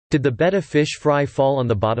Did the betta fish fry fall on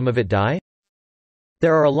the bottom of it die?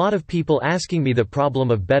 There are a lot of people asking me the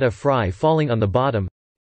problem of betta fry falling on the bottom.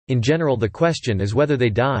 In general, the question is whether they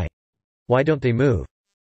die. Why don't they move?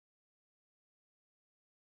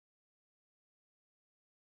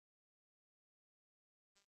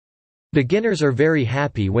 Beginners are very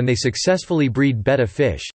happy when they successfully breed betta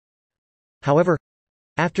fish. However,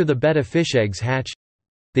 after the betta fish eggs hatch,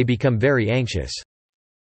 they become very anxious.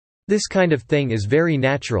 This kind of thing is very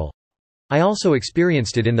natural. I also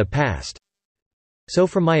experienced it in the past. So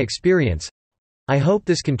from my experience, I hope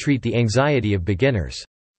this can treat the anxiety of beginners.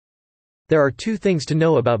 There are two things to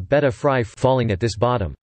know about betta fry falling at this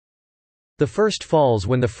bottom. The first falls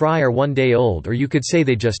when the fry are 1 day old, or you could say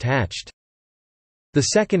they just hatched. The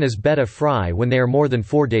second is betta fry when they are more than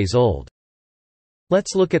 4 days old.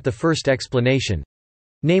 Let's look at the first explanation,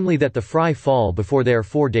 namely that the fry fall before they are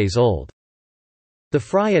 4 days old. The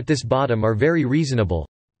fry at this bottom are very reasonable.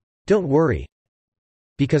 Don't worry,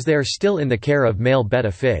 because they are still in the care of male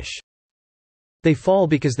betta fish. They fall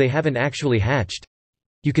because they haven't actually hatched.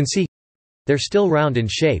 You can see, they're still round in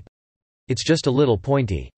shape. It's just a little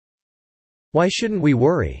pointy. Why shouldn't we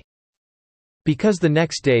worry? Because the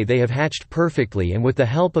next day they have hatched perfectly, and with the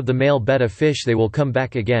help of the male betta fish they will come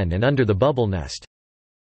back again and under the bubble nest.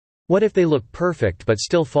 What if they look perfect but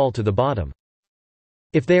still fall to the bottom?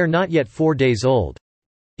 If they are not yet 4 days old,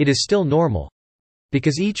 it is still normal,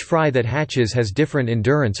 because each fry that hatches has different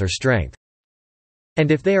endurance or strength.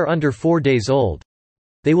 And if they are under 4 days old,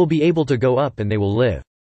 they will be able to go up and they will live.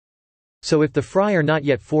 So if the fry are not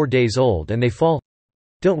yet 4 days old and they fall,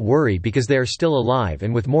 don't worry, because they are still alive,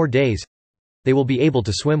 and with more days, they will be able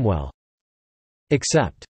to swim well.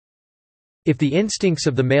 Except, if the instincts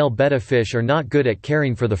of the male betta fish are not good at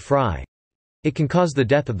caring for the fry, it can cause the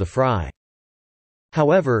death of the fry.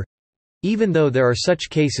 However, even though there are such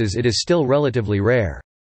cases, it is still relatively rare.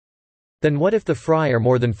 Then what if the fry are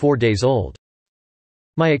more than 4 days old?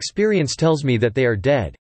 My experience tells me that they are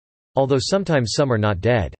dead, although sometimes some are not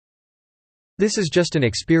dead. This is just an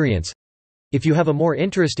experience. If you have a more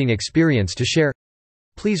interesting experience to share,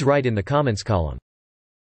 please write in the comments column.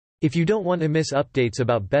 If you don't want to miss updates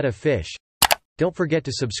about betta fish, don't forget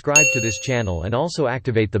to subscribe to this channel and also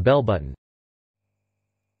activate the bell button.